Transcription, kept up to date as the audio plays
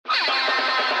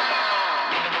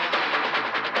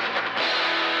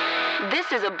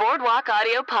This is a Boardwalk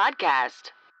Audio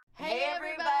podcast. Hey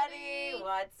everybody!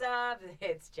 What's up?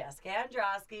 It's Jessica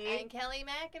Androsky and Kelly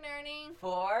McInerney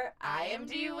for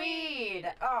IMD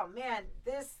Weed. Oh man,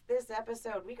 this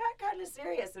episode we got kind of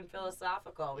serious and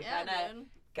philosophical. We kind of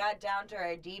got down to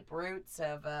our deep roots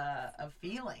of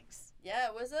feelings. Yeah,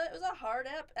 it was a hard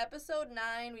episode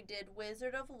 9. We did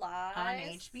Wizard of Lies on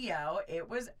HBO.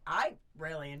 I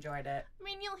really enjoyed it. I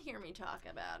mean, you'll hear me talk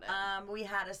about it. We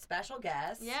had a special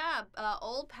guest. Yeah,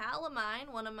 old pal of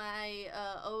mine, one of my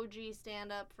OG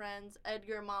stand-up friends,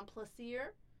 Edgar Momplaisir.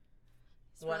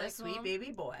 What really a sweet cool.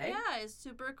 baby boy. Yeah, he's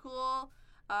super cool.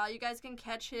 You guys can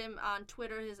catch him on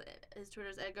Twitter. His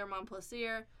Twitter's Edgar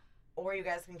Momplaisir. Or you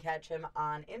guys can catch him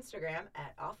on Instagram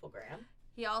at Awfulgram.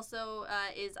 He also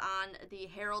is on the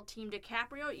Harold Team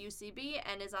DiCaprio at UCB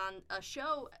and is on a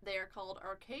show there called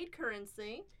Arcade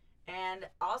Currency. And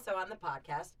also on the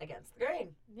podcast Against the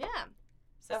Grain. Yeah.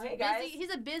 So, hey, guys.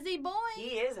 He's a busy boy.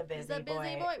 He is a busy boy. He's a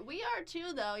busy boy. We are,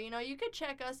 too, though. You know, you could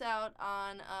check us out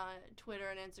on Twitter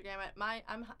and Instagram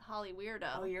I'm Holly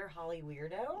Weirdo. Oh, you're Holly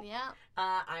Weirdo? Yeah.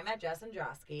 I'm at Jess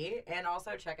Androsky. And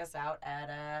also check us out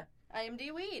at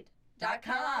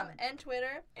IMDweed.com and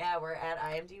Twitter. Yeah, we're at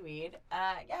IMDweed.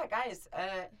 Yeah, guys.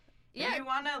 If you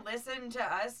want to listen to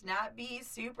us not be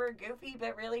super goofy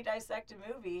but really dissect a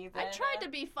movie, then, I tried to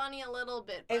be funny a little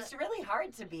bit. But it's really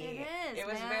hard to be. It is. It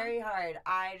was very hard.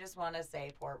 I just want to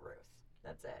say poor Ruth.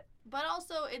 That's it. But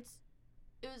also, it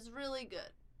was really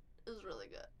good. It was really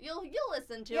good. You'll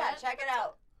listen to it. Yeah, check it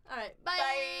out. All right. Bye.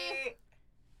 Bye.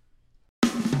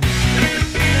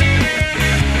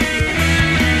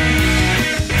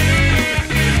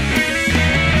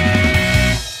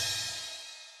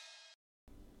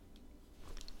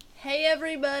 Hey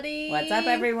everybody! What's up,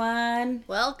 everyone?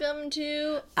 Welcome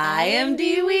to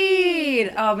IMD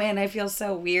Weed. Oh man, I feel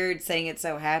so weird saying it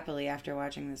so happily after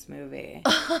watching this movie.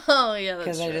 Oh yeah, that's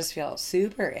because true. I just feel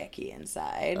super icky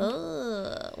inside.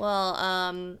 Well,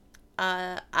 I'm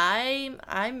Kelly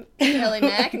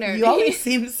McInerney. You always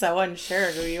seem so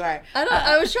unsure who you are.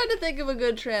 I was trying to think of a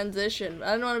good transition.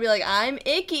 I don't want to be like I'm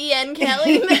Icky and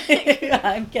Kelly McInerney.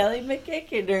 I'm Kelly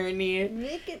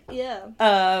McInerney. Yeah.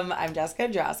 I'm Jessica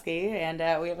Androsky, and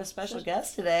we have a special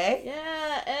guest today.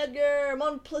 Yeah, Edgar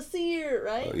Momplaisir,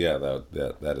 right? Yeah,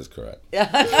 that is correct.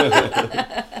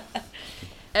 Edgar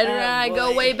and I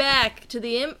go way back to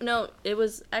the it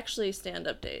was actually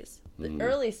stand-up days. The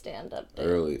early stand-up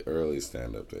days. Early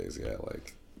stand-up days, yeah,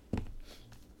 like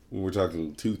we're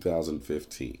talking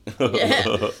 2015.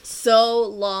 Yeah, so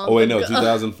long Oh, wait, no, ago.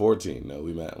 2014. No,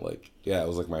 we met, it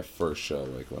was, my first show,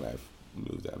 when I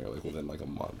moved down here, within, a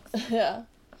month. Yeah.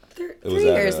 3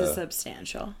 years is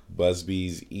substantial.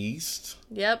 Busby's East.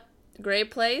 Yep.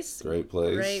 Great place. Great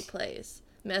place. Great place.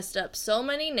 Messed up so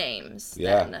many names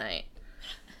that night.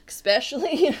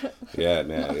 Especially. Yeah.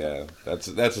 That's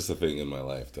just a thing in my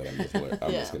life that I'm just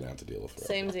going to have to deal with.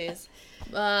 Samesies.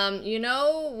 You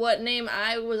know what name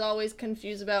I was always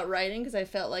confused about writing because I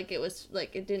felt like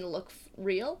it didn't look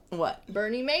real? What?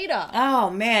 Bernie Madoff. Oh,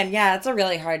 man, yeah, it's a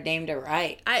really hard name to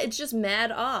write. It's just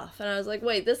mad off. And I was like,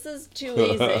 wait, this is too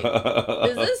easy.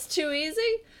 Is this too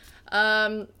easy?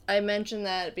 I mentioned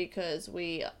that because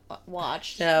we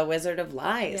watched Wizard of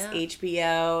Lies,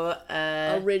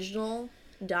 HBO. Original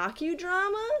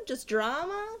docudrama? Just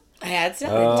drama? Yeah, it's not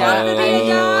a doc.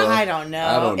 I don't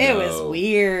know. It was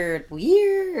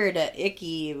weird,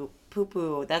 icky,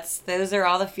 poo-poo. Those are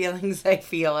all the feelings I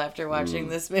feel after watching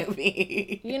this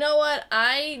movie. You know what?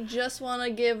 I just want to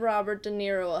give Robert De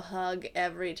Niro a hug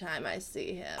every time I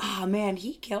see him. Oh man,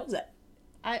 he killed it.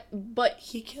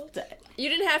 He killed it. You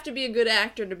didn't have to be a good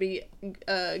actor to be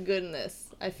good in this,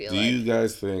 I feel like. Do you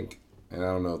guys think, and I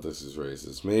don't know if this is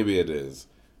racist, maybe it is,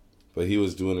 but he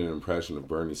was doing an impression of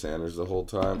Bernie Sanders the whole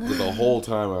time. But the whole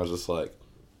time I was just like,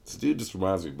 this dude just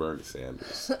reminds me of Bernie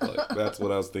Sanders. That's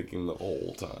what I was thinking the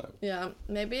whole time. Yeah,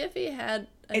 maybe if he had...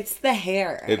 It's the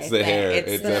hair. It's the hair.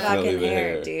 It's the definitely fucking the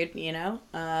hair, dude, you know?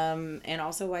 And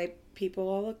also white people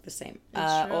all look the same.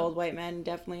 Old white men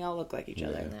definitely all look like each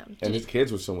other. Yeah. And his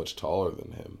kids were so much taller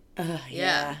than him.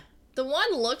 Yeah. The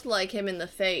one looked like him in the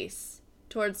face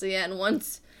towards the end.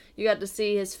 Once you got to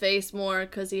see his face more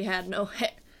because he had no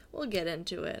hair. We'll get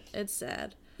into it. It's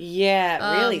sad.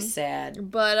 Yeah, really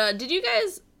sad. But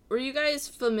were you guys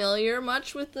familiar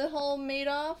much with the whole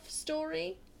Madoff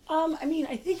story? I mean,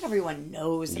 I think everyone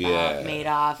knows about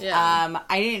Madoff. Yeah.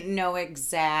 I didn't know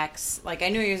exacts. I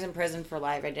knew he was in prison for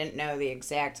life. I didn't know the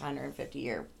exact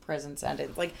 150-year prison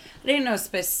sentence. I didn't know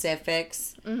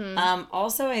specifics. Mm-hmm.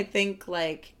 Also, I think,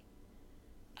 I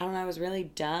don't know, I was really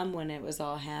dumb when it was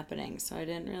all happening, so I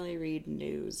didn't really read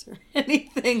news or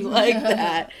anything like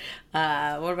that.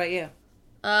 What about you?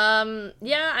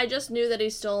 Yeah, I just knew that he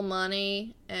stole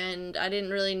money, and I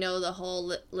didn't really know the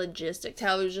whole logistics,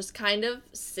 how it was just kind of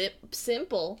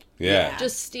simple. Yeah.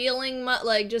 Just stealing,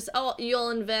 like, just, oh, you'll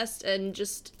invest, and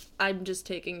I'm just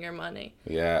taking your money.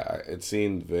 Yeah, it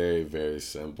seemed very, very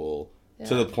simple.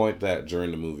 To the point that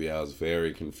during the movie I was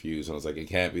very confused. I was like, it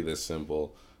can't be this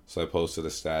simple. So I posted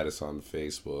a status on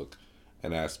Facebook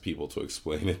and asked people to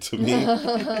explain it to me.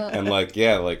 And like,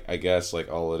 yeah, like, I guess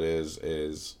like all it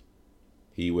is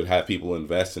he would have people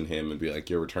invest in him and be like,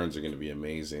 your returns are going to be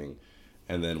amazing.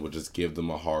 And then would just give them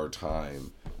a hard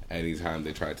time anytime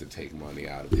they tried to take money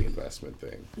out of the investment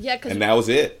thing. Yeah, and that was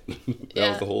it. That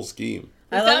was the whole scheme.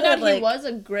 We found out he was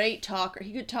a great talker.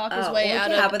 He could talk his way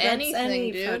out of anything,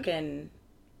 any dude. Fucking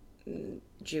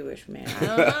Jewish man. I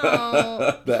don't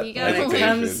know.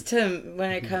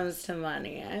 When it comes to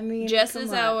money, I mean, Jess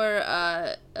is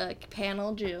our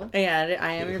panel Jew. Yeah,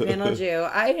 I am your panel Jew.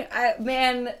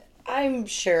 I'm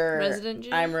sure Resident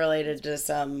Jew? I'm related to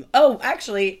some. Oh,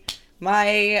 actually,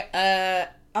 my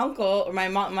uncle or my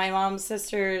mom's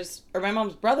sisters or my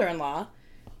mom's brother-in-law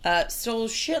stole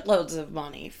shitloads of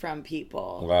money from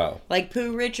people. Wow. Like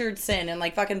Pooh Richardson and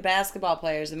like fucking basketball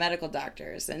players and medical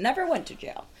doctors, and never went to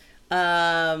jail.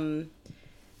 And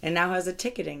now has a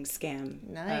ticketing scam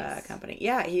company.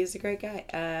 Yeah, he's a great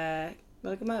guy.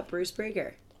 Look him up, Bruce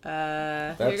Brigger.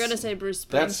 You're gonna say Bruce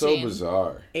Springsteen. That's so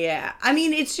bizarre. Yeah, I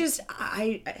mean, it's just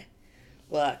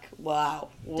look. Wow.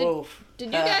 Woof. Did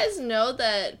you guys know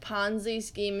that Ponzi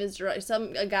scheme is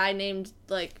a guy named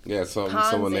like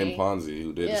someone named Ponzi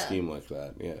who did a scheme like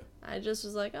that. Yeah. I just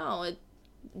was like, oh, it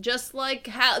just like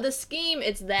how the scheme.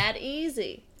 It's that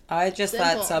easy. I just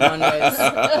thought someone was.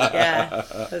 Yeah,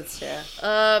 that's true.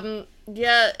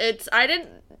 Yeah, I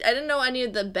didn't know any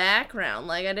of the background.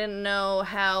 Like, I didn't know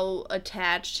how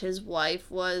attached his wife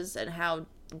was and how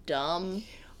dumb.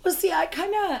 Well, see, I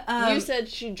kind of. You said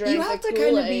she drank you have the to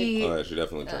Kool-Aid. kind of be. Oh, yeah, she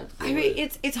definitely drank the I mean,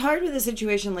 it's hard with a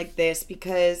situation like this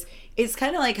because it's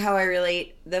kind of like how I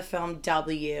relate the film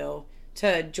W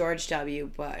to George W.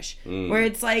 Bush, where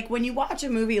it's like when you watch a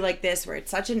movie like this, where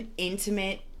it's such an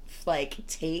intimate like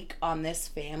take on this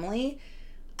family.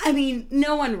 I mean,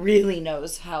 no one really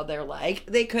knows how they're like.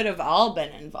 They could have all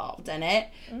been involved in it,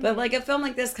 but like a film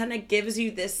like this kind of gives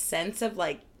you this sense of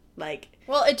like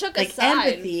well, it took a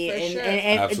side, empathy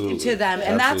and to them,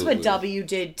 and that's what W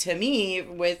did to me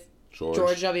with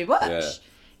George W. Bush. Yeah.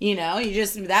 You know,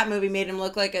 that movie made him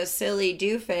look like a silly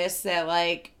doofus that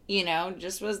like, you know,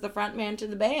 just was the front man to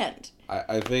the band.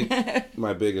 I think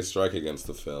my biggest strike against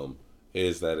the film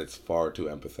is that it's far too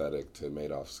empathetic to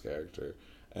Madoff's character.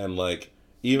 And, like,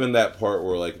 even that part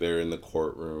where, like, they're in the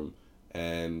courtroom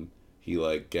and he,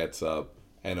 like, gets up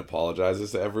and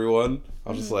apologizes to everyone,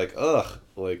 I'm just like, ugh,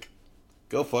 like,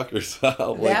 go fuck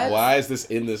yourself. Like, why is this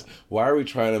in this? Why are we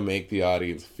trying to make the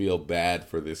audience feel bad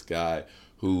for this guy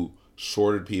who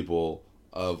shorted people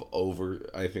of over,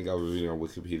 I think I was reading on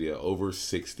Wikipedia, over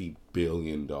 $60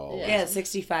 billion. Yeah,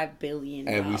 $65 billion.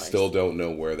 And we still don't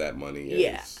know where that money is.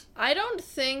 Yeah. I don't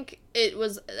think it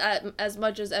was as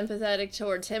much as empathetic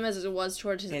towards him as it was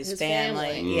towards his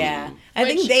family. Yeah. I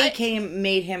think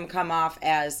made him come off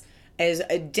as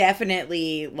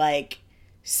definitely like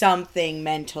something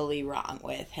mentally wrong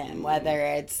with him, whether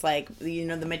it's like, you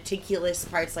know, the meticulous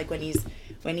parts, like when he's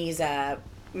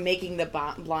making the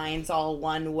blinds all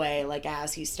one way, like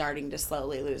as he's starting to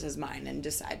slowly lose his mind and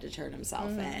decide to turn himself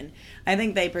in. I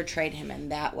think they portrayed him in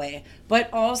that way. But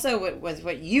also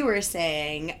what you were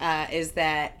saying is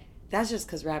that that's just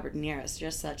because Robert De Niro is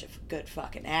just such a good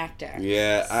fucking actor.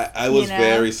 Yeah, I was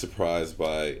very surprised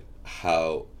by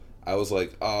how... I was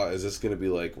like, oh, is this going to be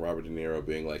like Robert De Niro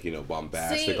being like, you know,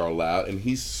 bombastic or loud? And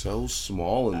he's so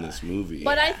small in this movie.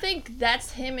 But I think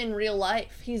that's him in real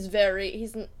life. He's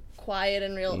quiet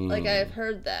and real. Like, I've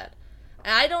heard that.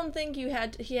 I don't think he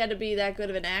had to be that good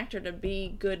of an actor to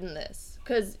be good in this,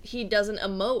 because he doesn't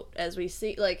emote as we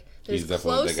see. Like, there's he's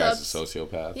definitely close-ups. The guy's a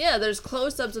sociopath. Yeah, there's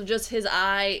close-ups of just his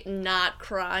eye not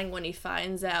crying when he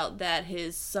finds out that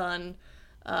his son,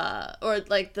 or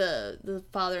like the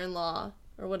father-in-law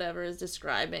or whatever is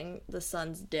describing the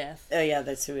son's death. Oh yeah,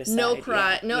 that's suicide. No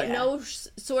cry, no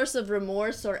source of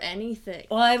remorse or anything.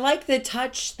 Well, I like the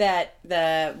touch that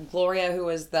the Gloria, who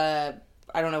was I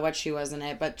don't know what she was in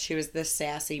it, but she was the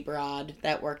sassy broad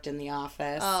that worked in the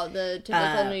office. Oh, the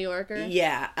typical New Yorker?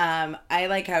 Yeah. I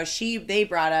like how they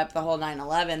brought up the whole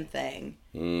 9/11 thing,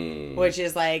 which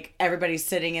is like everybody's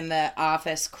sitting in the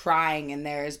office crying and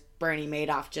there's Bernie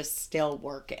Madoff just still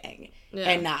working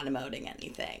and not emoting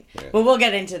anything. Yeah. But we'll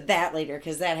get into that later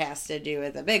because that has to do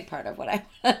with a big part of what I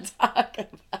want to talk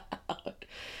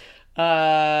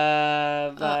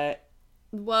about.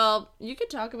 Well, you could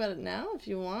talk about it now if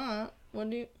you want. What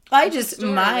do you? I what's the just,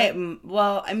 story?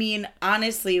 I mean,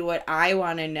 honestly, what I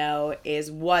want to know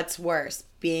is what's worse,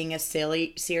 being a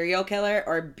serial killer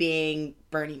or being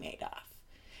Bernie Madoff?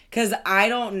 Because I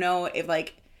don't know if,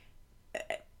 like,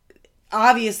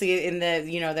 obviously in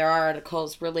the, there are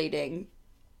articles relating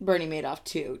Bernie Madoff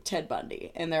to Ted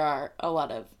Bundy, and there are a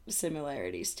lot of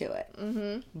similarities to it.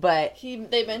 Mm-hmm. But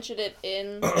They mentioned it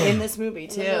in this movie,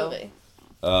 too. the movie.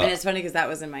 And it's funny because that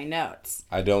was in my notes.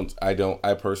 I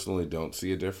personally don't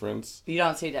see a difference. You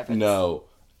don't see a difference? No.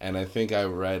 And I think I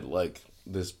read, like,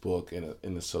 this book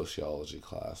in a sociology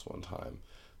class one time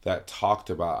that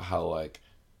talked about how, like,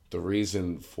 the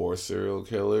reason for serial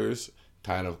killers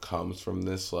kind of comes from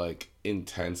this, like,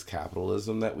 intense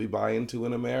capitalism that we buy into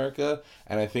in America.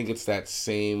 And I think it's that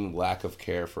same lack of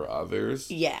care for others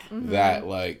Yeah. that,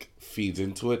 like, feeds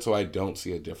into it. So I don't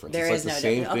see a difference. There It's is like no the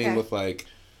same difference. thing Okay. with, like,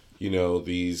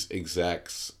 these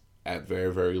execs at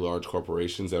very, very large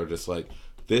corporations that are just like,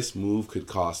 this move could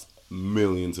cost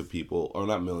millions of people, or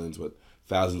not millions, but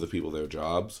thousands of people their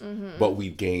jobs, but we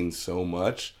gain so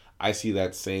much. I see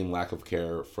that same lack of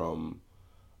care from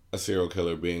a serial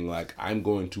killer being like, I'm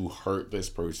going to hurt this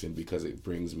person because it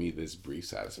brings me this brief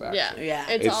satisfaction. Yeah. Yeah.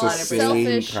 It's It's all the same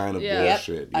selfish. kind of yeah.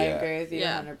 bullshit. I Yeah. agree with you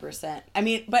Yeah. 100%. I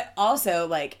mean, but also,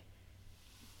 like,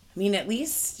 at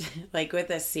least, like, with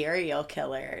a serial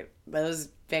killer, those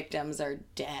victims are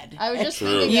dead. I was just True.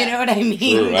 thinking You that. know what I mean?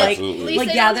 True, like, absolutely. At least like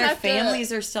they yeah, don't their have to-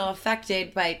 families are still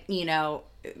affected, but, At least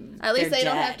they're they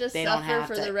don't dead. have to They don't suffer have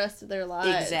for to- the rest of their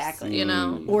lives. Exactly. You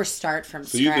know? or start from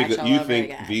So you scratch think that all you over think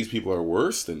again. these people are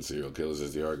worse than serial killers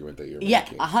is the argument that you're Yeah,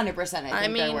 making? 100%. I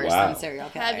think they're mean, worse Wow. than serial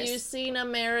killers. Have you seen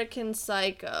American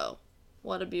Psycho?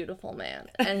 What a beautiful man.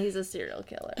 And he's a serial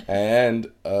killer.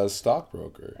 And a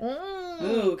stockbroker.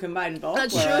 Ooh, combine both.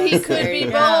 That's worlds. true, he could There be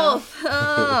you go. both.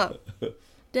 Ah.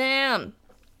 Damn.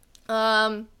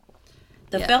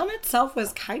 The Yeah. film itself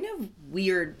was kind of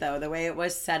weird, though, the way it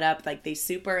was set up. Like, they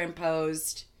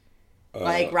superimposed,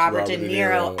 like, Robert De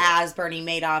Niro as Bernie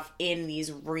Madoff in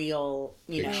these real,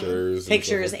 Pictures and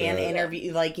pictures stuff like and that.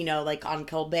 interview, like on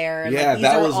Colbert. And, Yeah, like,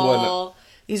 that was one-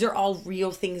 These are all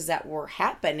real things that were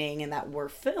happening and that were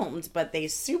filmed, but they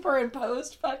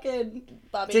superimposed fucking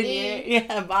Bobby De D.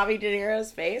 Bobby De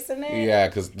Niro's face in it. Yeah,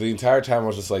 because the entire time I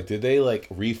was just like, did they like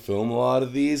refilm a lot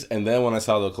of these? And then when I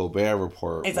saw the Colbert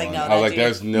Report, It's like, one, no, I that was like, dude-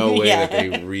 there's no way Yeah. that they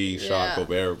reshot Yeah.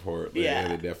 Colbert Report. They, Yeah.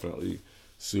 they definitely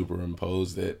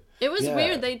superimposed it. It was Yeah.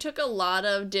 weird. They took a lot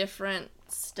of different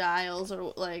styles,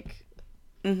 or like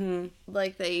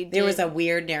they did. There was a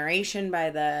weird narration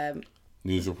by the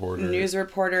News reporter. news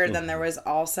reporter. Then there was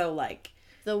also like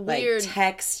weird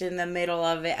text in the middle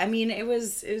of it. I mean, it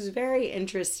was very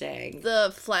interesting.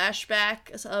 the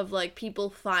flashbacks of like people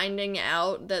finding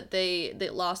out that they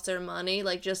lost their money,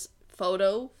 like just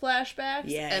photo flashbacks,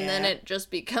 Yeah, and then yeah. it just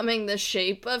becoming the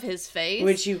shape of his face.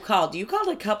 Which you called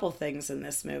a couple things in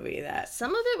this movie that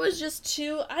some of it was just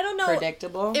too, I don't know.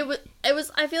 predictable. It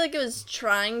was. I feel like it was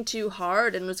trying too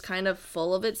hard and was kind of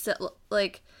full of it.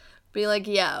 Like, be like,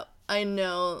 yeah, I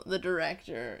know the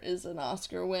director is an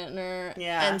Oscar winner,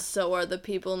 Yeah. and so are the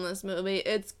people in this movie.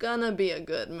 It's gonna be a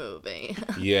good movie.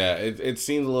 Yeah, it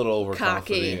seemed a little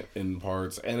overconfident Cocky. in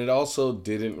parts, and it also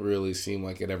didn't really seem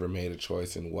like it ever made a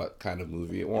choice in what kind of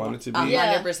movie it wanted to be.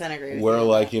 Yeah. 100% agree with Where you.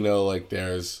 like like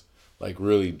there's like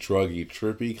really druggy,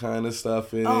 trippy kind of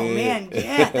stuff in it. Oh man,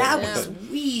 yeah, that Yeah. was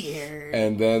weird.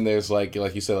 And then there's like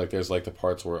you said, like there's like the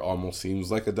parts where it almost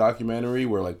seems like a documentary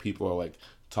where like people are like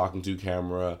talking to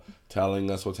camera, telling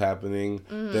us what's happening.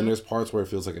 Then there's parts where it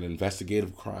feels like an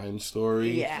investigative crime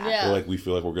story. Yeah. Yeah. Where like we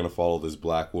feel like we're gonna follow this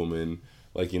black woman,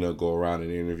 like, go around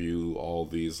and interview all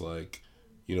these like,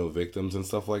 victims and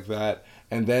stuff like that.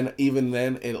 And then even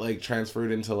then it like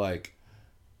transferred into like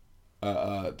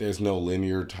there's no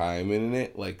linear time in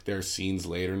it. Like there's scenes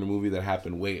later in the movie that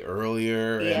happen way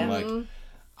earlier Yeah. and like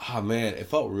oh man, it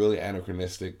felt really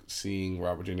anachronistic seeing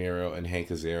Robert De Niro and Hank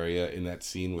Azaria in that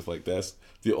scene with like that's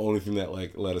the only thing that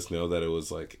like let us know that it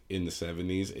was like in the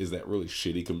 70s is that really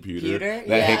shitty computer that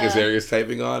Hank Yeah. Azaria's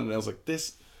typing on, and I was like,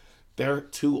 they're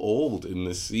too old in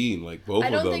this scene, like both I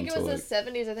of don't them. think it was to,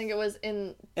 the 70s. I think it was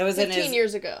in It was in 15 his-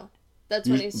 years ago. That's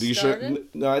when he you started. sure?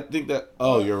 No, I think that.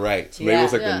 Oh, you're right. So maybe it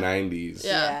was like Yeah. the 90s.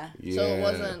 Yeah. Yeah. So it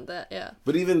wasn't that. Yeah.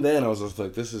 But even then, I was just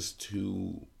like, this is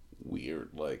too weird.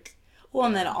 Like. Well,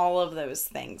 and then all of those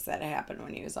things that happened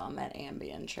when he was on that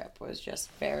Ambien trip was just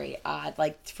very odd.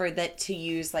 Like, for that to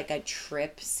use, like, a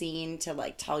trip scene to,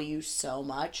 like, tell you so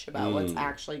much about what's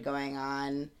actually going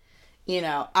on.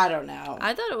 I don't know.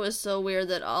 I thought it was so weird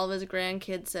that all of his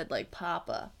grandkids said like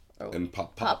Papa or And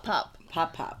pop. Pop. Pop,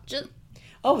 pop. Just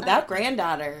Oh, that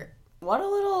granddaughter. what a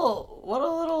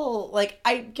little, like,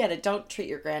 I get it. Don't treat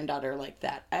your granddaughter like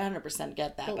that. I 100%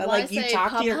 get that. But why like, you say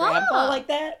talk to your Papa? grandpa like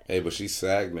that? Hey, but she's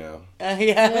SAG now.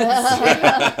 Yes.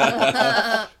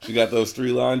 She got those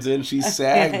 3 lines in. She's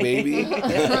SAG, baby.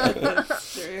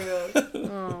 That's true.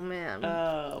 Oh man.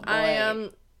 Oh, boy.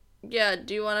 Yeah,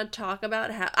 do you want to talk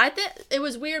about how I think it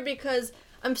was weird because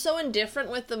I'm so indifferent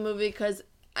with the movie because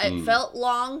it felt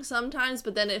long sometimes,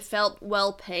 but then it felt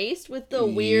well paced with the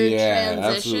weird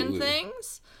transition absolutely.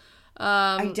 things.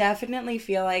 I definitely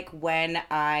feel like when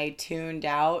I tuned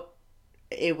out,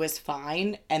 it was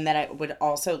fine, and then I would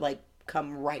also like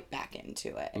come right back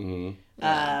into it.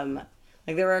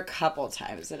 Like there were a couple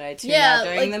times that I tuned out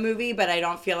during the movie, but I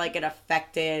don't feel like it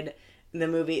affected the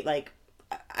movie. Like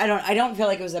I don't feel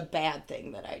like it was a bad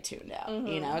thing that I tuned out.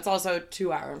 You know, it's also a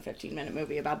 2-hour and 15-minute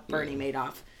movie about Bernie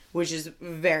Madoff, which is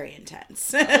very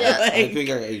intense. Yeah. I think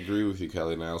I agree with you,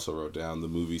 Kelly, and I also wrote down the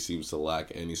movie seems to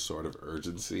lack any sort of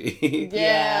urgency.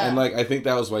 Yeah. And, like, I think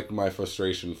that was, like, my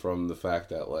frustration from the fact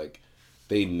that, like,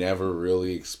 they never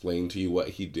really explained to you what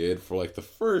he did for, like, the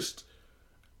first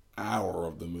hour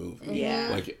of the movie. Yeah.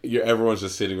 Like, everyone's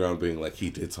just sitting around being like, he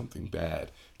did something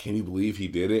bad. Can you believe he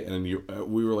did it? And then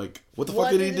we were like, what the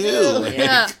fuck did he do? Like,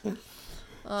 Yeah.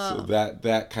 So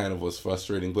that kind of was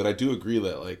frustrating. But I do agree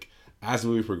that, like, as the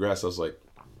movie progressed, I was like,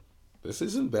 this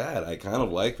isn't bad. I kind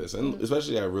of like this. And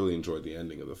especially I really enjoyed the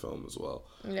ending of the film as well.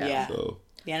 Yeah. So,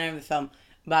 The end of the film,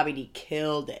 Bobby D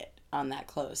killed it on that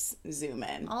close zoom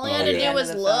in. All he had to do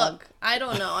was look. I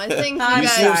don't know. I think you I'm you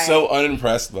guys. seem sorry. so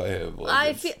unimpressed by him.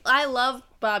 Like, I love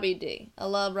Bobby D. I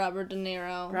love Robert De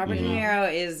Niro. Robert De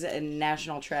Niro is a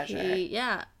national treasure.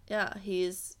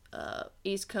 He's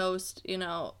East Coast,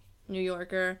 New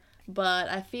Yorker, but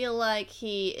I feel like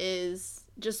he is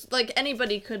just like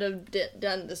anybody could have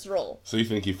done this role. So you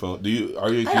think he phoned?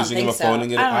 Are you accusing him think of so.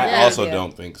 phoning it? I don't I also think so.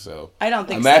 don't think so. I don't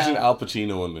think Imagine so. Al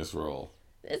Pacino in this role.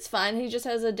 It's fine. He just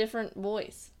has a different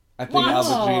voice. I think Al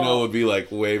Wow. Pacino would be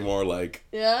like way more like.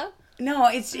 Yeah. No,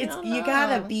 it's don't you know.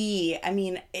 gotta be. I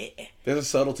mean, There's a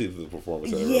subtlety to the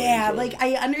performance. That I really yeah, enjoyed. like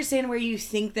I understand where you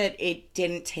think that it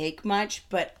didn't take much,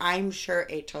 but I'm sure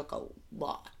it took a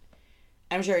lot.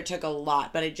 I'm sure it took a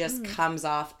lot, but it just comes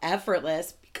off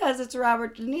effortless because it's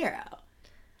Robert De Niro.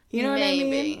 You know what I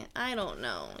mean? I don't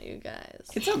know, you guys.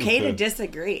 It's okay to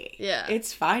disagree. Yeah.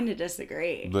 It's fine to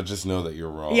disagree. But just know that you're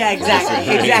wrong. Yeah,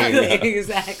 exactly.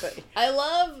 Exactly. I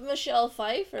love Michelle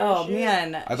Pfeiffer. Oh,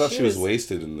 man. I thought she was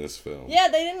wasted in this film. Yeah,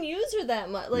 they didn't use her that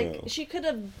much. Like, No. she could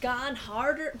have gone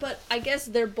harder, but I guess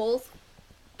they're both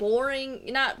boring,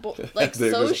 like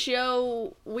They're just-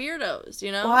 socio weirdos,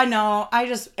 Well, I know.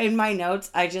 In my notes,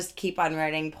 I just keep on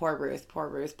writing, poor Ruth, poor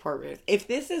Ruth, poor Ruth. If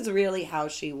this is really how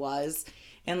she was,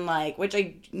 and like, which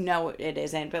I know it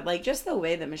isn't, but like just the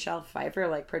way that Michelle Pfeiffer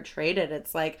like portrayed it,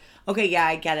 it's like, okay, yeah,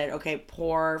 I get it. Okay,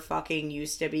 poor fucking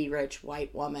used to be rich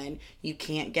white woman. You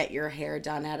can't get your hair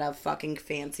done at a fucking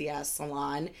fancy ass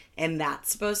salon, and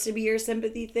that's supposed to be your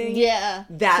sympathy thing. Yeah.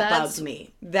 Bugged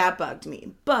me. That bugged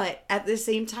me. But at the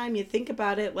same time, you think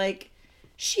about it, like,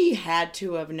 she had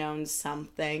to have known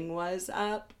something was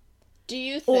up. Do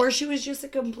you think... Or she was just a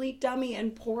complete dummy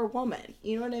and poor woman.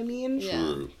 You know what I mean? Yeah.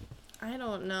 True. I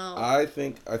don't know. I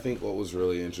think what was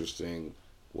really interesting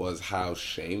was how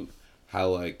shamed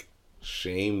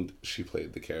she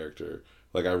played the character.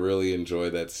 Like, I really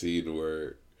enjoyed that scene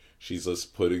where she's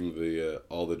just putting the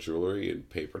all the jewelry in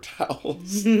paper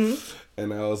towels.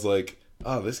 And I was like,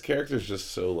 oh, this character's just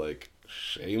so like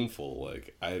shameful.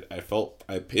 Like I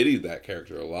pitied that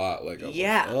character a lot. Like I was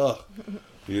like, ugh.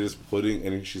 You're just putting,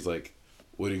 and she's like,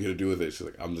 what are you going to do with it? She's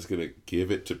like, I'm just going to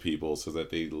give it to people so that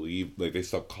they leave, like, they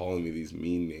stop calling me these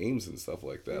mean names and stuff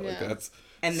like that. Yeah. Like, that's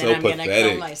And so then I'm pathetic. going to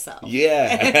kill myself.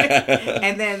 Yeah.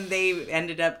 And then they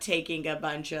ended up taking a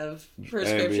bunch of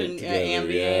prescription Ambien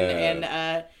together, Ambien,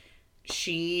 and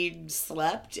she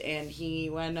slept, and he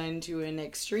went into an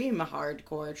extreme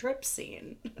hardcore trip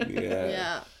scene.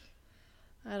 Yeah.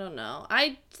 I don't know.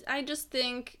 I just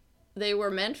think they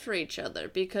were meant for each other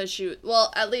because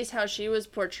at least how she was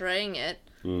portraying it,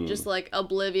 just like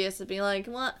oblivious and being like,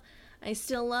 what? I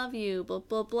still love you, blah,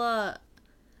 blah, blah.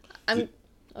 Oh,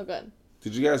 good.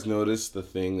 Did you guys notice the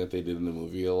thing that they did in the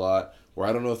movie a lot? Where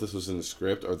I don't know if this was in the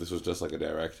script or if this was just like a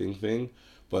directing thing,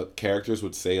 but characters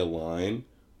would say a line,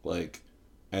 like,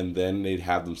 and then they'd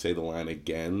have them say the line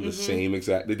again, the same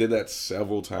exact. They did that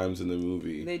several times in the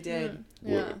movie. They did.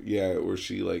 Where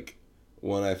she, like,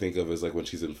 one I think of is like when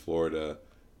she's in Florida,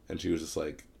 and she was just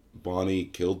like, Bonnie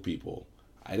killed people.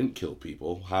 I didn't kill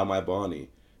people. How am I Bonnie?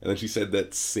 And then she said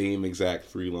that same exact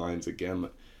 3 lines again,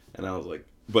 and I was like,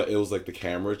 but it was like the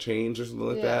camera change or something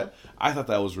like that. I thought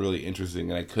that was really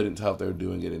interesting, and I couldn't tell if they were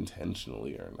doing it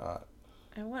intentionally or not.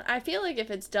 I feel like if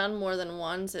it's done more than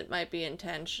once, it might be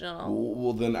intentional.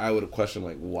 Well, then I would question,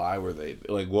 like, why were they,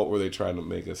 like, what were they trying to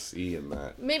make us see in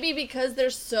that? Maybe because they're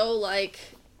so, like,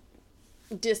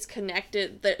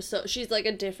 disconnected. So she's, like,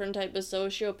 a different type of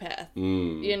sociopath,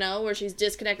 you know, where she's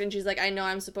disconnected and she's like, I know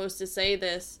I'm supposed to say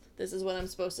this. This is what I'm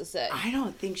supposed to say. I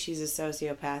don't think she's a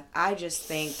sociopath. I just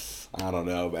think... I don't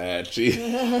know, man.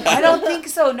 I don't think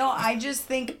so. No, I just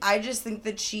think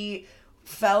that she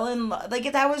fell in love.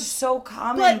 Like, that was so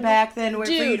common back then, where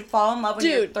for you to fall in love when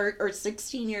you're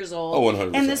 16 years old. Oh,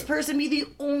 100%. And this person be the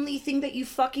only thing that you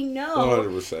fucking know.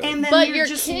 100%. And then But you're your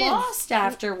just kids, lost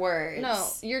afterwards. No,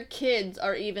 your kids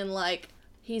are even like,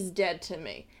 he's dead to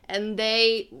me. And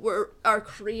they are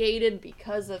created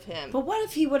because of him. But what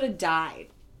if he would have died?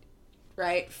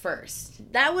 Right?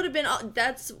 First. That would have been...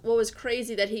 That's what was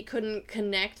crazy, that he couldn't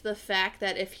connect the fact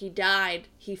that if he died,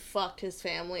 he fucked his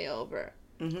family over.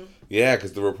 Mm-hmm. Yeah,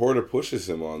 because the reporter pushes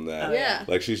him on that. Yeah.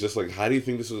 Like, she's just like, how do you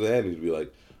think this was end? He'd be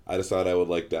like, I just thought I would,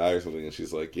 like, die or something. And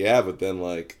she's like, yeah, but then,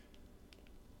 like,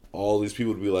 all these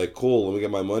people would be like, cool, let me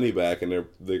get my money back. And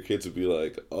their kids would be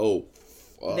like, oh,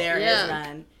 fuck. There is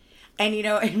none. And, you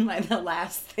know, the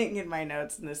last thing in my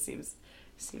notes, and this seems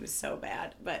so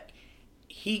bad, but...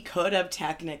 He could have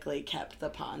technically kept the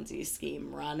Ponzi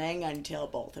scheme running until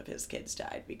both of his kids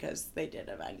died, because they did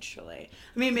eventually.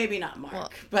 I mean, maybe not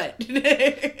Mark, but...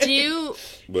 Do you...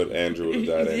 But Andrew would have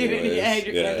died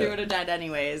anyways. Andrew would have died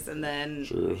anyways, and then...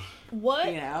 True. What?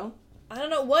 You know? I don't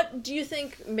know. What do you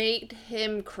think made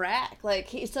him crack? Like,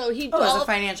 he... Oh, it was a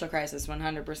financial crisis,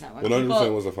 100%.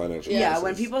 100% was a financial crisis. Yeah,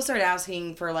 when people start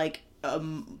asking for, like,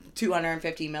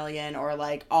 $250 million or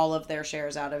like all of their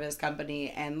shares out of his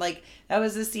company, and like that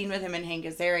was the scene with him in Hank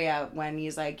Azaria when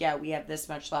he's like, yeah, we have this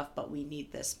much left but we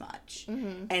need this much,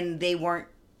 and they weren't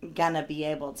gonna be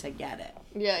able to get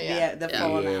it the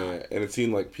full amount. And it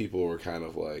seemed like people were kind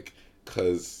of like,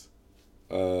 because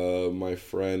my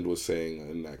friend was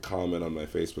saying in that comment on my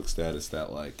Facebook status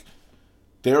that like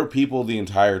there were people the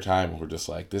entire time who were just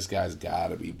like, this guy's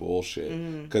gotta be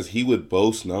bullshit, because he would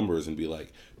boast numbers and be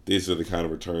like, these are the kind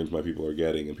of returns my people are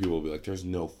getting, and people will be like, there's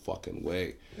no fucking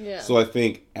way. Yeah. So I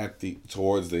think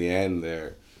towards the end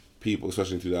there, people,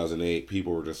 especially in 2008,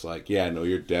 people were just like, yeah, no,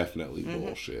 you're definitely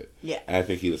bullshit. Yeah. And I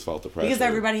think he just felt the pressure. Because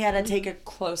everybody had to take a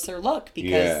closer look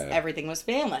because everything was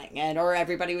failing, or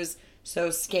everybody was so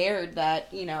scared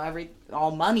that, you know, all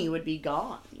money would be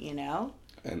gone, you know?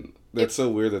 And that's so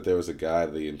weird that there was a guy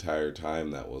the entire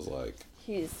time that was like,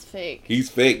 he's fake. He's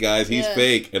fake, guys. He's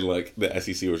fake. And, like, the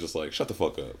SEC was just like, shut the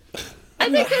fuck up. I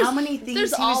think how many things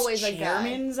there's he was always a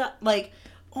chairman's, like,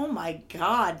 oh my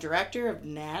God, director of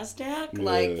NASDAQ? Yeah.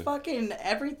 Like, fucking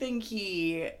everything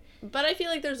he... But I feel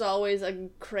like there's always a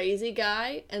crazy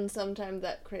guy, and sometimes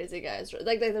that crazy guy is right.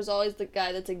 Like there's always the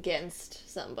guy that's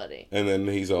against somebody. And then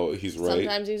he's right.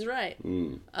 Sometimes he's right.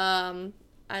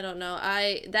 I don't know.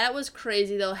 That was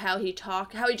crazy, though, how he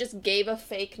just gave a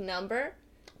fake number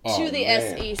to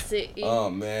the SEC.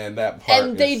 Oh, man, that part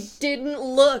and they didn't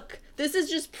look. This is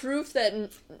just proof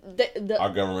that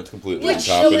our government's completely Which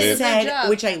incompetent.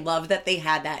 Which I love that they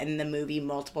had that in the movie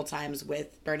multiple times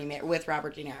with with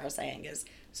Robert De Niro saying this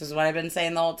is what I've been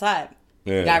saying the whole time.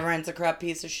 Yeah. Government's a corrupt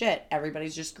piece of shit.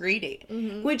 Everybody's just greedy.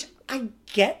 Which I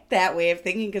get that way of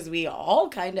thinking, because we all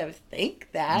kind of think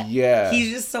that. Yeah. He's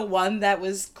just the one that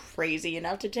was crazy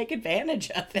enough to take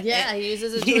advantage of it. Yeah, he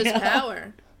uses it to his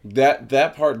power.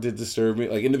 That part did disturb me.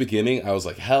 Like, in the beginning, I was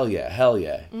like, hell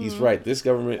yeah. He's right. This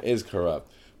government is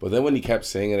corrupt. But then when he kept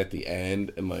saying it at the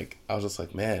end, and, like, I was just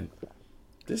like, man,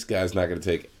 this guy's not going to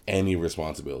take any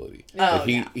responsibility.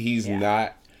 He's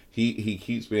not. He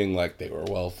keeps being like, they were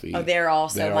wealthy. Oh, they're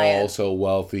also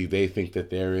wealthy. They think that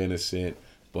they're innocent.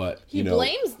 But, he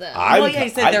blames them. He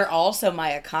said they're also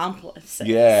my accomplices.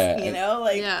 Yeah. You know?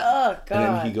 Like, oh, God.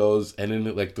 And then he goes, and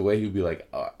then, like, the way he'd be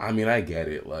like, I mean, I get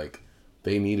it. Like,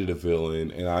 they needed a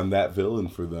villain, and I'm that villain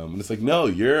for them. And it's like, no,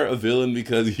 you're a villain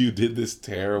because you did this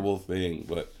terrible thing.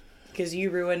 But because you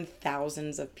ruined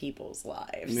thousands of people's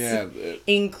lives. Yeah.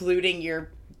 Including your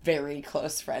very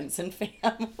close friends and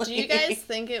family. Do you guys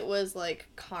think it was, like,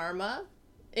 karma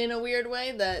in a weird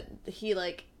way? That he,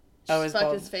 like,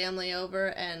 fucked his family over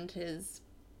and his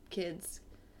kids?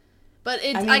 But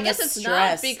I guess it's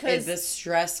not, because... the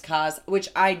stress caused... Which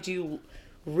I do...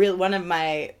 one of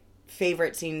my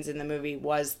favorite scenes in the movie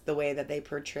was the way that they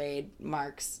portrayed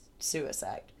Mark's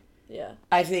suicide. Yeah.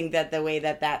 I think that the way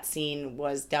that scene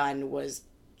was done was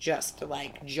just,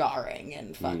 like, jarring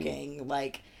and fucking,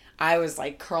 like... I was,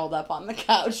 like, curled up on the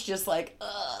couch just like,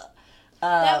 ugh.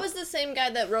 That was the same guy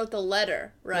that wrote the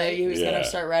letter, right? He was going to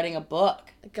start writing a book.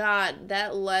 God,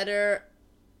 that letter...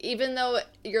 even though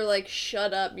you're like,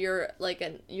 shut up,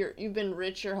 you've been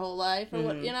rich your whole life, or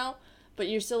what, you know? But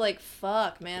you're still like,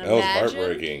 fuck, man. That was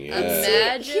heartbreaking, yeah.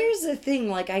 Imagine. Here's the thing,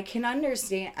 like, I can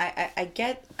understand, I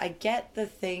get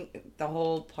the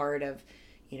whole part of,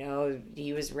 you know,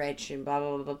 he was rich and blah,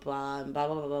 blah, blah, blah, blah, and blah,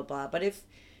 blah, blah, blah, blah. But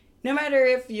no matter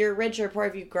if you're rich or poor,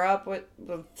 if you grow up with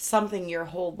something your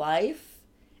whole life,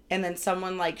 and then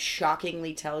someone, like,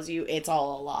 shockingly tells you it's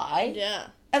all a lie. Yeah.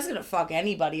 That's gonna fuck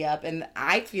anybody up, and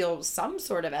I feel some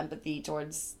sort of empathy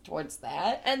towards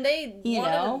that. And they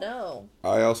wanted to know.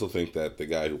 I also think that the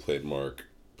guy who played Mark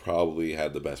probably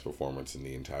had the best performance in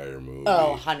the entire movie.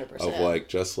 Oh, 100%. Of, like,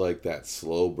 just, like, that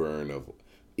slow burn of...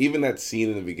 Even that scene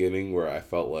in the beginning where I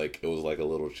felt like it was, like, a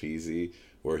little cheesy,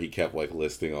 where he kept, like,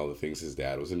 listing all the things his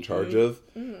dad was in charge of.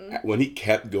 Mm-hmm. When he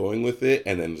kept going with it,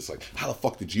 and then just like, how the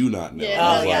fuck did you not know?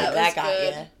 Yeah, That guy,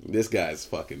 yeah. This guy's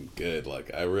fucking good.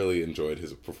 Like, I really enjoyed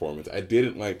his performance. I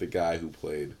didn't like the guy who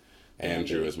played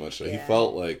Andrew as much. He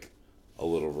felt like a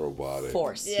little robotic.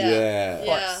 Forced. Yeah.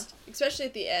 Forced. Especially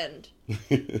at the end.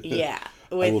 Yeah.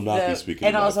 I will not be speaking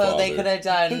and to my also father. they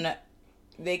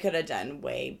could have done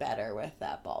way better with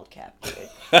that bald cap, dude.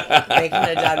 They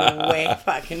could have done way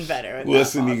fucking better with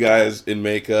Listen, that you guys in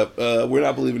makeup, we're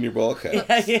not believing your ball cap.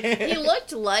 He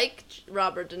looked like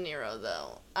Robert De Niro,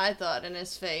 though, I thought, in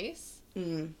his face.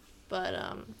 Mm. But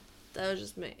that was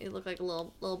just me. It looked like a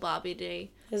little Bobby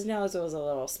D. His nose was a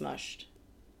little smushed.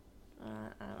 I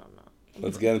don't know.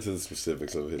 Let's get into the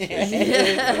specifics of his face.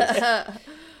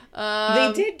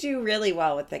 They did do really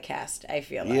well with the cast, I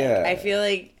feel like. Yeah. I feel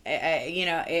like,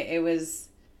 it was...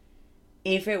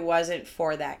 If it wasn't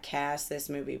for that cast, this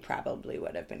movie probably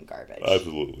would have been garbage.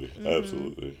 Absolutely. Mm-hmm.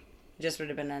 Absolutely. Just would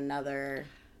have been another...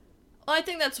 Well, I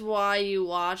think that's why you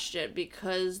watched it,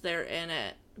 because they're in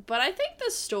it. But I think the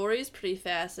story's pretty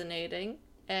fascinating.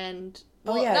 And...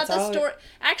 Well, not the story.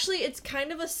 Actually, it's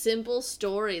kind of a simple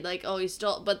story. Like, he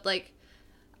stole... But, like,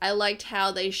 I liked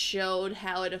how they showed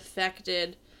how it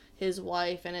affected his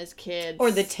wife and his kids.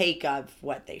 Or the take of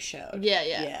what they showed.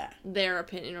 Yeah. Their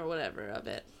opinion or whatever of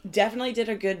it. Definitely did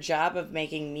a good job of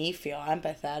making me feel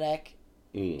empathetic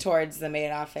towards the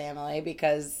Madoff family,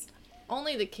 because...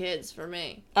 Only the kids, for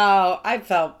me. Oh, I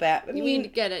felt bad. I mean, we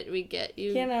get it. We get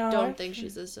you. Don't think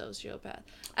she's a sociopath.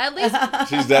 At least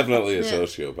she's definitely a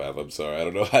sociopath. I'm sorry. I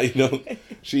don't know how you know.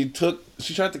 She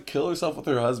tried to kill herself with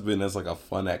her husband as like a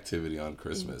fun activity on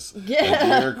Christmas. Yeah.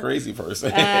 Like, you're a crazy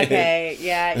person. Okay,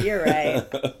 yeah, you're right.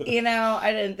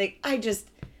 I didn't think.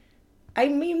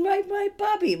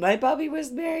 My Bobby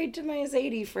was married to my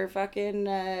Zadie for fucking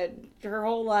her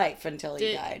whole life until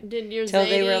he died. Did your Till Zadie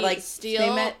they were like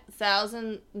steal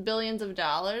billions of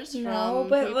dollars from No,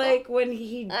 but people? like when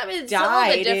he it's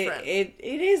died, a little bit different.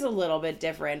 It is a little bit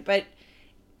different, but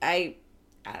I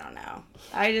don't know.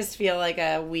 I just feel like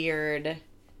a weird,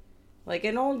 like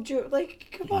an old Jew.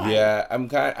 Like, come on. Yeah, I'm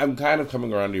kind of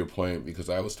coming around to your point, because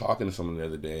I was talking to someone the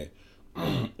other day,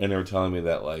 and they were telling me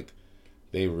that like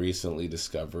they recently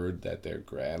discovered that their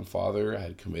grandfather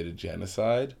had committed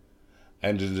genocide,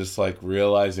 and just like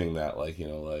realizing that like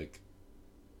like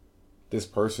this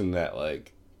person that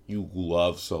like you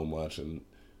love so much and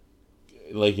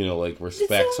like like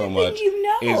respect so much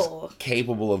is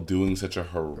capable of doing such a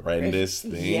horrendous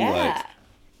thing. Yeah. Like,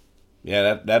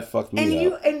 yeah, that fucked me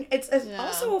up. And it's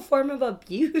also a form of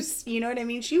abuse. You know what I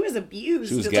mean? She was abused.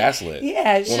 She was gaslit.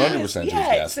 Yeah, 100% she was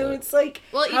gaslit. So it's like,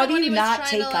 well, how do when you he was not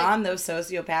trying take to, on those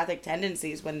sociopathic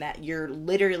tendencies when that you're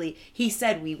literally? He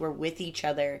said we were with each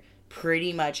other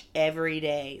pretty much every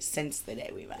day since the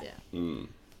day we met. Yeah. Mm.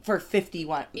 For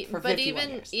 51 but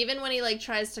years. even when he like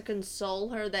tries to console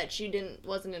her that she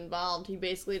wasn't involved, he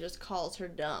basically just calls her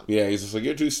dumb. Yeah, he's just like,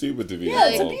 you're too stupid to be Yeah,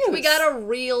 it's involved. abuse. We got a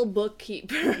real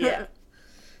bookkeeper. Yeah.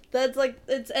 That's like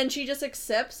and she just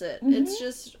accepts it. Mm-hmm. It's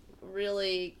just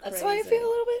really crazy. That's why I feel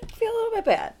a little bit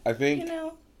bad. I think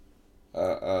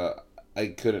I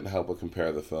couldn't help but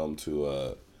compare the film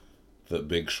to The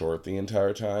Big Short the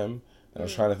entire time. And I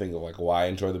was trying to think of like why I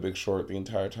enjoy The Big Short the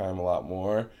entire time a lot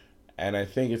more. And I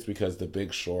think it's because The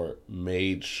Big Short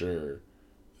made sure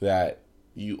that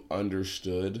you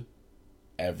understood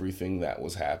everything that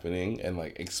was happening and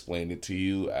like explained it to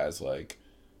you as like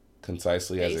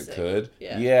concisely as it could.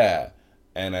 Yeah.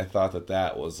 And I thought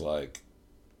that was like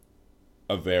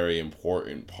a very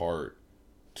important part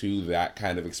to that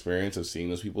kind of experience of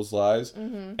seeing those people's lives.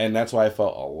 Mm-hmm. And that's why I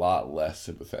felt a lot less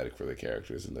sympathetic for the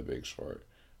characters in The Big Short.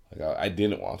 Like I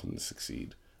didn't want them to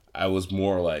succeed. I was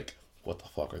more like, what the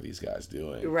fuck are these guys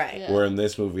doing? Right. Yeah. Where in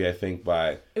this movie, I think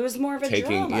by it was more of a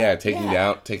taking drama.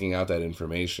 taking out that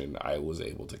information, I was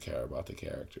able to care about the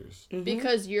characters. Mm-hmm.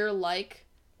 Because you're like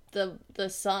the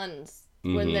sons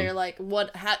when they're like,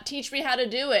 teach me how to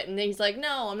do it. And he's like,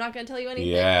 no, I'm not going to tell you anything.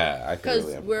 Yeah, I can Because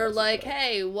really we're empathize like, with that.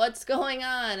 hey, what's going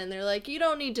on? And they're like, you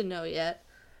don't need to know yet.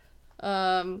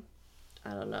 I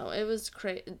don't know. It was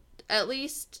crazy. At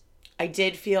least... I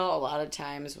did feel a lot of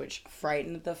times, which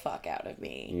frightened the fuck out of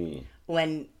me,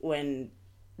 when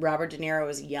Robert De Niro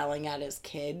was yelling at his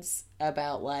kids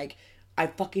about, like, I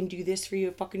fucking do this for you,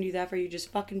 I fucking do that for you, just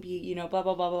fucking be, you know, blah,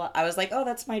 blah, blah, blah. I was like, oh,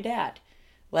 that's my dad.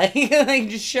 Like,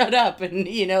 just shut up, and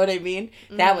you know what I mean?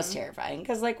 That was terrifying,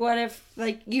 because, like, what if,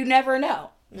 like, you never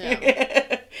know?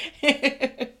 Yeah.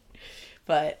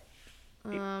 But...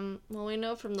 well, we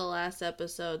know from the last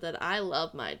episode that I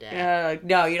love my dad.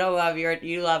 no, you don't love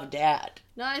you love dad.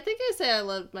 No, I think I say I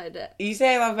love my dad. You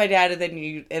say I love my dad, and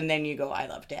then you go, I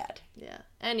love dad. Yeah.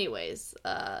 Anyways,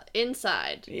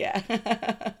 inside. Yeah.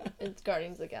 It's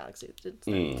Guardians of the Galaxy.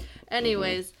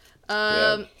 Anyways,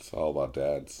 Yeah, it's all about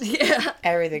dads. yeah.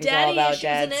 Everything's Daddy all about issues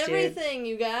dads, and dude. everything,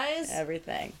 you guys.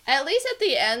 Everything. At least at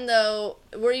the end, though,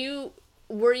 were you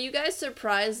guys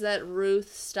surprised that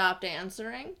Ruth stopped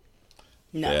answering?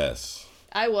 No, Yes.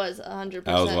 I was 100%.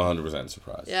 I was 100%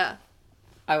 surprised. Yeah.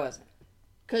 I wasn't.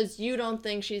 Because you don't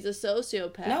think she's a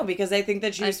sociopath. No, because I think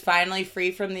that she was finally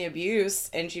free from the abuse,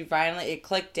 and it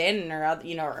clicked in, and her,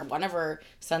 you know, one of her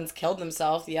sons killed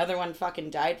himself, the other one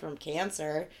fucking died from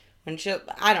cancer. When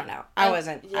I don't know. I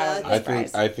wasn't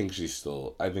surprised. I think she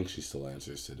still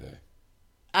answers today.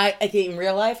 I think in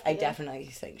real life, I definitely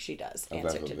think she does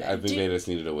answer today. I think they just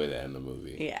needed a way to end the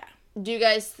movie. Yeah. Do you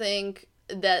guys think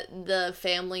that the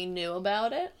family knew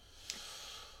about it?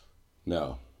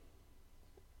 No.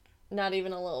 Not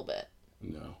even a little bit.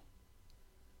 No.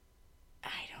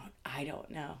 I don't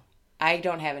know. I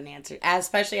don't have an answer,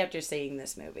 especially after seeing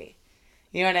this movie.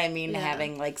 You know what I mean? Yeah.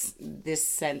 Having like this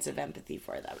sense of empathy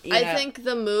for them. I think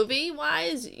the movie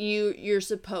wise, you're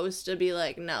supposed to be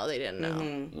like, no, they didn't know,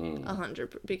 Mm-hmm.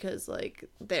 100, because like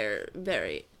they're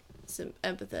very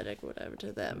empathetic, whatever,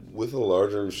 to them. With a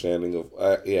larger understanding of,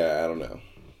 I don't know.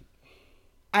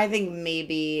 I think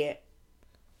maybe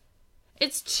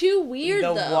It's too weird.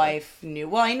 the though. wife knew.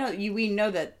 Well, I know we know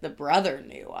that the brother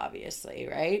knew, obviously,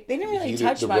 right? They didn't really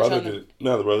touch The much brother on the.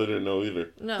 No, the brother didn't know either.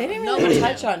 No, They didn't nobody really knew.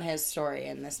 touch on his story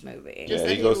in this movie. Just Yeah,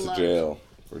 that he goes to loved- jail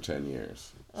for 10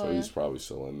 years. So Oh, he's yeah? probably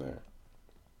still in there.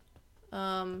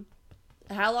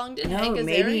 How long did No, Hank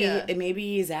maybe Azaria? maybe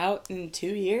he's out in 2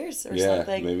 years or Yeah,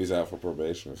 something. maybe he's out for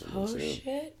probation or something Oh soon.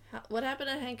 shit! What happened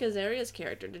to Hank Azaria's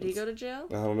character? Did he go to jail?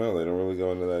 I don't know. They don't really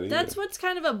go into that either. That's what's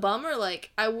kind of a bummer.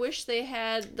 Like, I wish they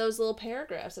had those little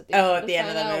paragraphs at the Oh, end. at the end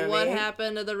of find the out movie. what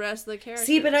happened to the rest of the characters.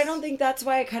 See, but I don't think that's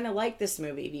why I kind of like this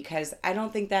movie, because I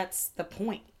don't think that's the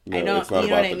point. No, I don't. it's not You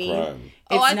know about what I the mean? crime.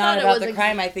 Oh, It's I not thought it about was the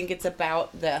crime. I think it's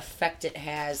about the effect it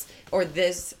has, or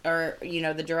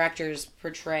the director's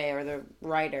portray, or the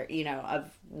writer, of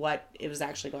what it was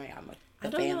actually going on with the I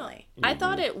don't family. know. I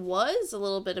thought it was a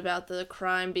little bit about the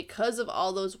crime because of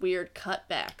all those weird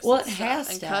cutbacks. Well, and it stuff has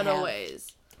and to have.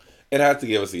 cutaways. It has to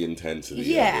give us the intensity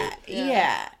Yeah, of it.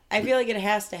 yeah. I feel like it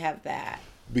has to have that.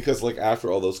 Because, like,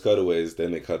 after all those cutaways, then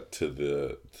they cut to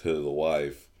the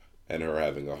wife and her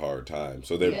having a hard time.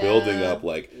 So they're building up,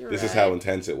 like, you're this is how right.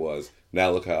 intense it was.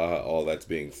 Now look how all that's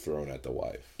being thrown at the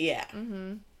wife. Yeah.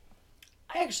 Mm-hmm.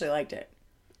 I actually liked it.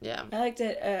 Yeah. I liked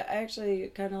it. I actually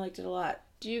kind of liked it a lot.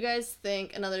 Do you guys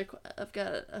think I've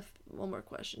got one more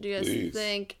question. Do you guys Please.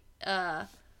 think the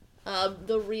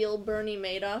real Bernie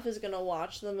Madoff is gonna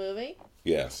watch the movie?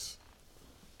 Yes.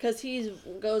 Because he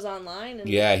goes online and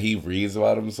Yeah, he reads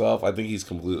about himself. I think he's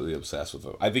completely obsessed with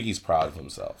him. I think he's proud of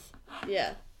himself.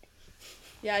 yeah,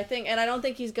 I think, and I don't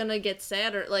think he's gonna get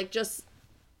sad or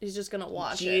he's just gonna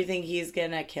watch Do it. you think he's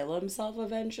gonna kill himself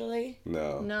eventually?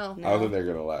 No. No. I don't think they're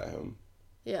going to let him.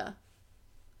 Yeah.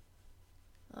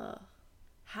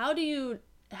 How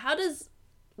does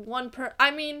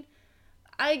I mean,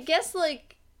 I guess,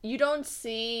 like, you don't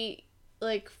see,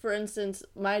 like, for instance,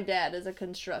 my dad is a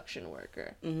construction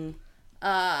worker. Mm-hmm.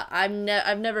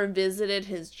 I've never visited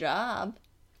his job.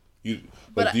 Do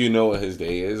But you know what his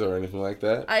day is or anything like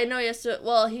that? I know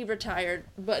he retired,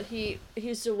 but he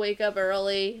used to wake up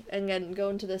early and then go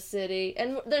into the city,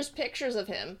 and there's pictures of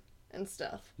him and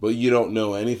stuff. But you don't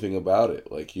know anything about it.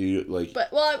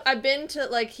 But, well, I've been to,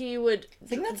 like, he would I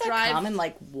think that's drive. a common,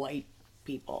 like, white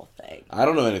people thing. I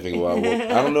don't know anything about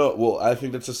I don't know. Well, I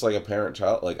think that's just like a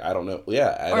parent-child. Like, I don't know.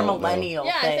 Yeah, I Or don't know. millennial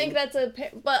Yeah, thing. I think that's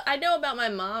but I know about my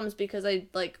mom's because I,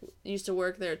 like, used to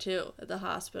work there too, at the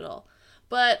hospital.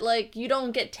 But, like, you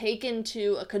don't get taken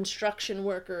to a construction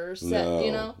worker set, No.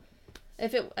 you know?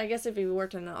 I guess if you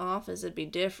worked in an office, it'd be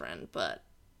different, but...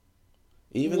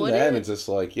 Even Would then, it? it's just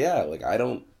like, yeah, like, I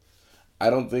don't I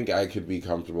don't think I could be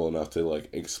comfortable enough to, like,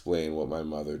 explain what my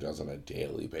mother does on a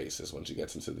daily basis when she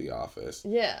gets into the office.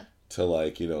 Yeah. To,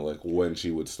 like, you know, like, when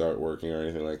she would start working or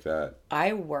anything like that.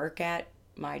 I work at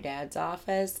my dad's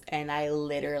office, and I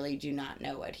literally do not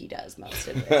know what he does most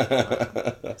of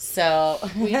the day. So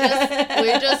We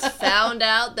just found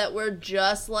out that we're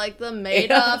just like the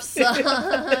Madoff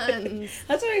sons.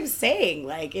 That's what I'm saying.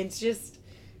 Like, it's just,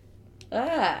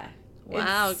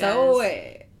 Wow, it's so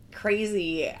guys.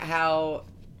 crazy how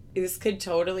this could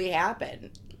totally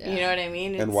happen. Yeah. You know what I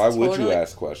mean? And It's why would you totally-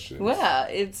 ask questions? Well,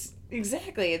 it's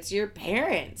your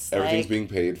parents. Everything's like, being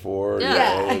paid for.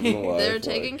 Yeah. You're living life, They're like-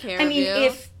 taking care I of mean, you.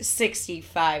 if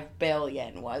 65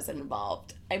 billion was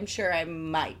involved, I'm sure I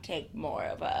might take more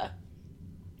of a.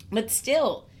 But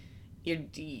still,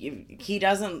 he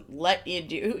doesn't let you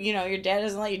do. You know, your dad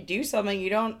doesn't let you do something. You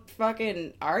don't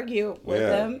fucking argue with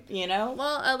Yeah. him. You know.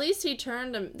 Well, at least they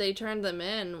turned him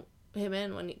in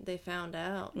when they found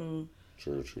out.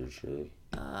 True.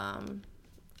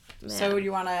 Man. So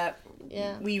you want to?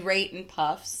 Yeah. We rate in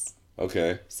puffs.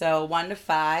 Okay. So 1 to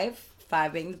 5,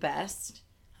 5 being the best.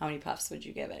 How many puffs would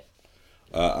you give it?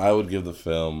 I would give the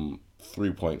film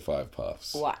 3.5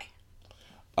 puffs. Why?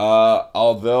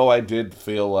 Although I did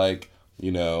feel like,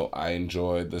 you know, I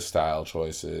enjoyed the style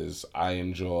choices. I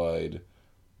enjoyed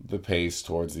the pace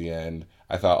towards the end.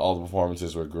 I thought all the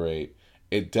performances were great.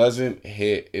 It doesn't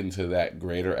hit into that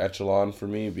greater echelon for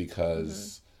me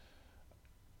because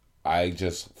I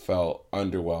just felt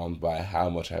underwhelmed by how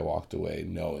much I walked away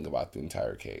knowing about the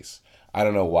entire case. I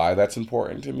don't know why that's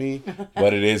important to me,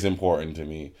 but it is important to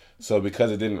me. So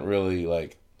because it didn't really,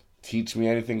 like, teach me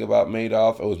anything about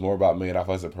Madoff, it was more about Madoff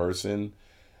as a person,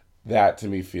 that to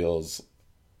me feels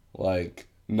like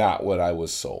not what I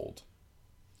was sold.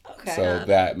 Okay. So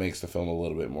that makes the film a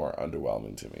little bit more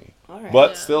underwhelming to me. All right.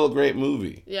 But Yeah. still a great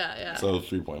movie. Yeah. So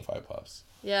 3.5 puffs.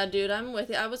 Yeah, dude, I'm with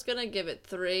you. I was gonna give it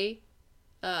 3.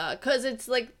 'Cause it's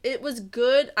like, it was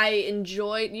good. I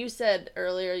enjoyed, you said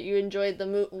earlier, you enjoyed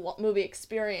the movie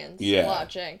experience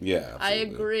watching. Yeah, I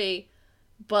absolutely. agree.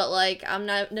 But, like, I'm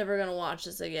never gonna watch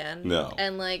this again. No.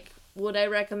 And, like, would I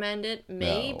recommend it?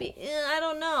 Maybe. I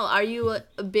don't know. Are you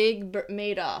a big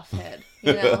Madoff head?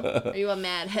 You know? Are you a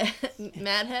mad head?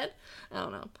 Mad head? I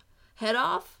don't know. Head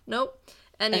off? Nope.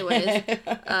 Anyways.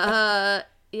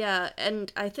 Yeah,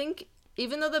 and I think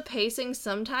even though the pacing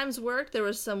sometimes worked, there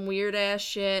was some weird ass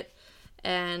shit,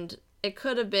 and it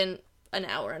could have been an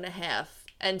hour and a half,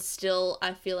 and still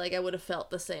I feel like I would have felt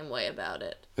the same way about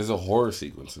it. There's a horror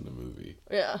sequence in the movie.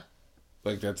 Yeah.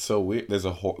 Like, that's so weird. There's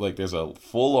a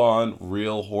full-on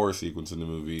real horror sequence in the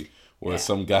movie where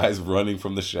some guy's running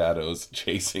from the shadows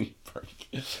chasing Bernie.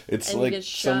 It's And he like gets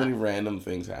so shot. many random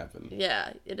things happen.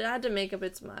 Yeah, it had to make up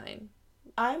its mind.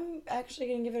 I'm actually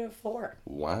going to give it a 4.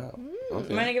 Wow. I'm Okay.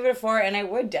 going to give it a 4, and I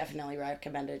would definitely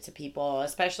recommend it to people,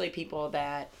 especially people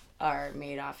that are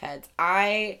Madoff heads.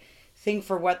 I think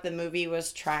for what the movie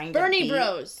was trying to Bernie be...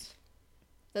 Bros.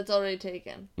 That's already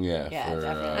taken. Yeah, Yeah, for,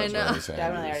 definitely. I know. Bernie Sanders.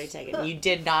 Definitely already taken. You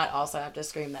did not also have to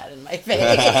scream that in my face.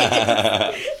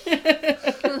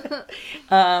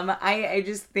 I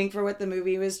just think for what the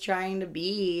movie was trying to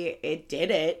be, it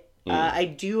did it. I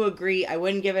do agree. I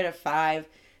wouldn't give it a 5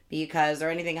 because, or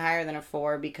anything higher than a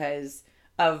 4 because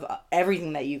of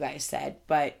everything that you guys said.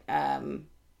 But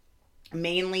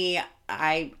mainly,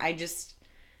 I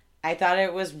thought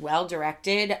it was well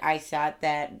directed. I thought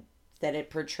that it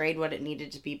portrayed what it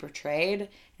needed to be portrayed,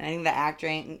 and I think the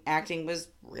acting was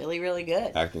really, really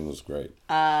good. Acting was great.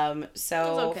 So It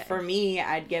was okay. for me,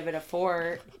 I'd give it a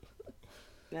 4,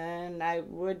 and I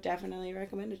would definitely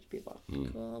recommend it to people.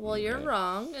 Cool. Well, you're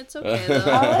wrong. It's okay, though. Oh,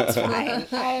 that's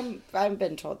fine. I've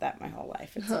been told that my whole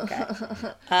life. It's okay.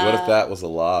 What if that was a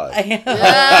lie?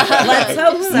 Let's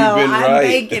hope so. You've been I'm right.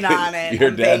 banking on it. Your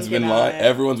I'm dad's banking been on lying. it.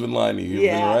 Everyone's been lying to you.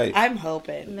 You've been right. I'm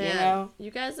hoping. Man, You know. you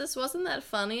guys, this wasn't that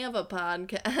funny of a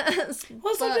podcast. Well,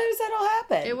 but sometimes that'll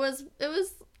happen. it was.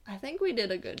 I think we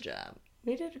did a good job.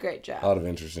 We did a great job. A lot of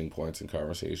interesting points in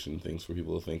conversation, things for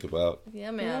people to think about. Yeah,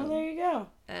 Well, man. there you go.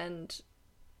 And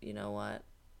you know what?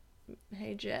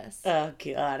 Hey, Jess. Oh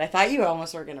God, I thought you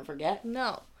almost were gonna forget.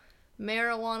 No.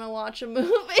 Marijuana watch a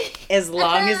movie. As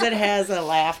long as it has a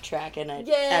laugh track in it.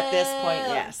 At this point,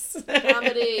 yes.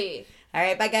 Comedy. All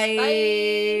right, bye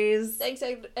guys. Thanks,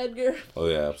 Edgar. Oh,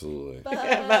 yeah, absolutely.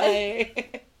 Bye.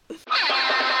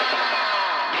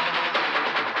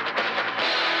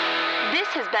 This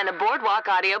has been a Boardwalk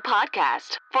Audio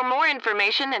podcast. For more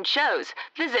information and shows,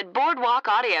 visit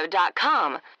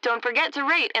boardwalkaudio.com. Don't forget to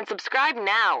rate and subscribe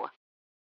now.